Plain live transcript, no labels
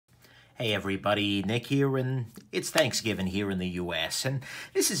Hey everybody, Nick here, and it's Thanksgiving here in the U.S., and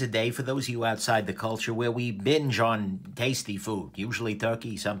this is a day for those of you outside the culture where we binge on tasty food, usually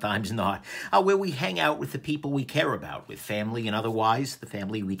turkey, sometimes not, where we hang out with the people we care about, with family and otherwise, the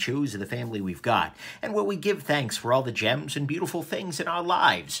family we choose or the family we've got, and where we give thanks for all the gems and beautiful things in our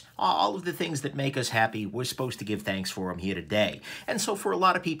lives. All of the things that make us happy, we're supposed to give thanks for them here today. And so for a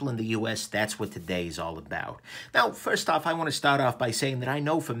lot of people in the U.S., that's what today is all about. Now, first off, I want to start off by saying that I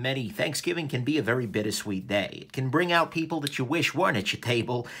know for many, Thanksgiving can be a very bittersweet day. It can bring out people that you wish weren't at your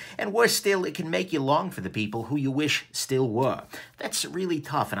table, and worse still, it can make you long for the people who you wish still were. That's really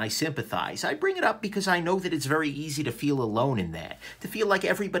tough, and I sympathize. I bring it up because I know that it's very easy to feel alone in that, to feel like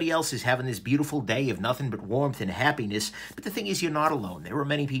everybody else is having this beautiful day of nothing but warmth and happiness, but the thing is, you're not alone. There are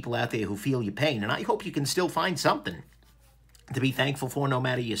many people out there who feel your pain, and I hope you can still find something to be thankful for no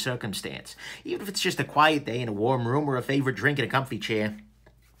matter your circumstance. Even if it's just a quiet day in a warm room or a favorite drink in a comfy chair,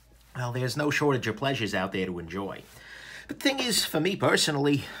 well, there's no shortage of pleasures out there to enjoy. But the thing is, for me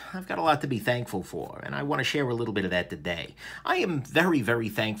personally, I've got a lot to be thankful for, and I want to share a little bit of that today. I am very, very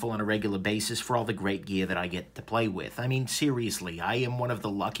thankful on a regular basis for all the great gear that I get to play with. I mean, seriously, I am one of the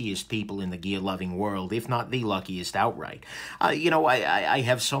luckiest people in the gear-loving world, if not the luckiest outright. I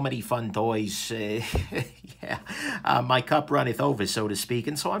have so many fun toys. My cup runneth over, so to speak,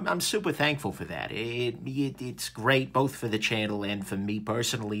 and so I'm super thankful for that. It's great both for the channel and for me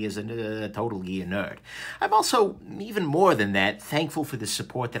personally as a total gear nerd. I'm also, even more than that, thankful for the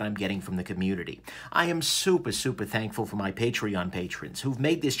support that I'm getting from the community. I am super, super thankful for my Patreon patrons who've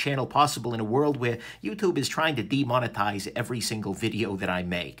made this channel possible in a world where YouTube is trying to demonetize every single video that I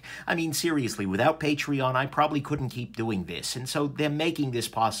make. I mean, seriously, without Patreon, I probably couldn't keep doing this, and so they're making this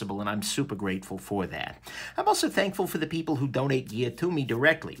possible, and I'm super grateful for that. I'm also thankful for the people who donate gear to me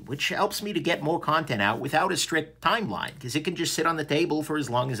directly, which helps me to get more content out without a strict timeline, because it can just sit on the table for as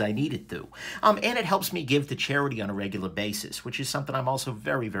long as I need it to. And it helps me give to charity on a regular basis, which is something I'm also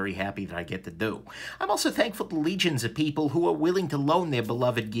very, very happy that I get to do. I'm also thankful to legions of people who are willing to loan their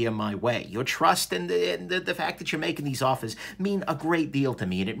beloved gear my way. Your trust and the fact that you're making these offers mean a great deal to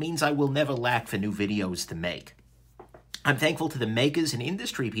me, and it means I will never lack for new videos to make. I'm thankful to the makers and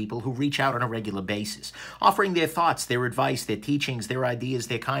industry people who reach out on a regular basis, offering their thoughts, their advice, their teachings, their ideas,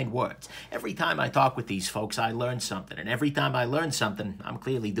 their kind words. Every time I talk with these folks, I learn something, and every time I learn something, I'm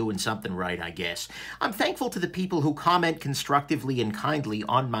clearly doing something right, I guess. I'm thankful to the people who comment constructively and kindly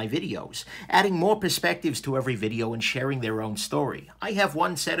on my videos, adding more perspectives to every video and sharing their own story. I have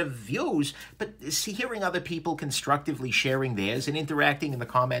one set of views, but hearing other people constructively sharing theirs and interacting in the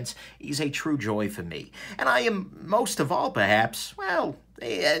comments is a true joy for me. And I am, most of all, perhaps, well,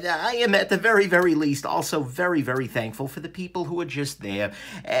 I am at the very, very least also very, very thankful for the people who are just there,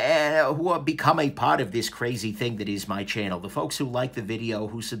 who have become a part of this crazy thing that is my channel. The folks who like the video,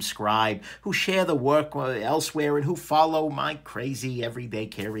 who subscribe, who share the work elsewhere, and who follow my crazy everyday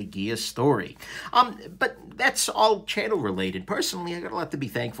carry gear story. But that's all channel related. Personally, I got a lot to be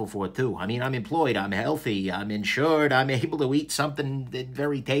thankful for too. I mean, I'm employed, I'm healthy, I'm insured, I'm able to eat something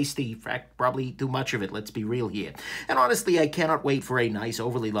very tasty. In fact, probably too much of it, let's be real here. And honestly, I cannot wait for a nice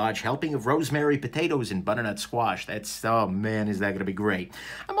overly large helping of rosemary potatoes and butternut squash. That's, oh man, is that going to be great.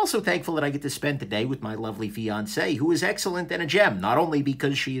 I'm also thankful that I get to spend today with my lovely fiancée, who is excellent and a gem, not only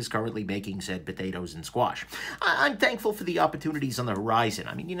because she is currently making said potatoes and squash. I'm thankful for the opportunities on the horizon.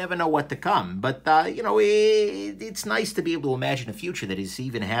 I mean, you never know what to come, but, it's nice to be able to imagine a future that is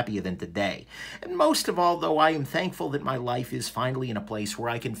even happier than today. And most of all, though, I am thankful that my life is finally in a place where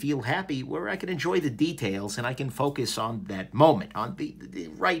I can feel happy, where I can enjoy the details, and I can focus on that moment, on the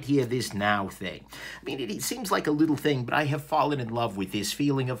right here, this now thing. I mean, it seems like a little thing, but I have fallen in love with this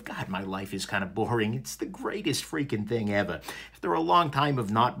feeling of, God, my life is kind of boring. It's the greatest freaking thing ever. After a long time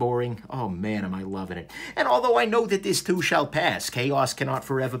of not boring, oh man, am I loving it. And although I know that this too shall pass, chaos cannot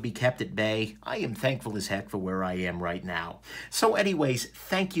forever be kept at bay, I am thankful as heck for where I am right now. So anyways,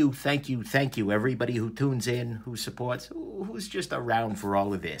 thank you, everybody who tunes in, who supports, who's just around for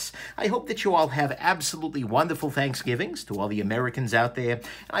all of this. I hope that you all have absolutely wonderful Thanksgivings, to all the Americans out there. And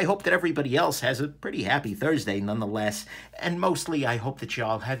I hope that everybody else has a pretty happy Thursday nonetheless. And mostly, I hope that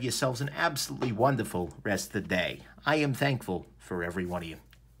y'all have yourselves an absolutely wonderful rest of the day. I am thankful for every one of you.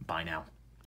 Bye now.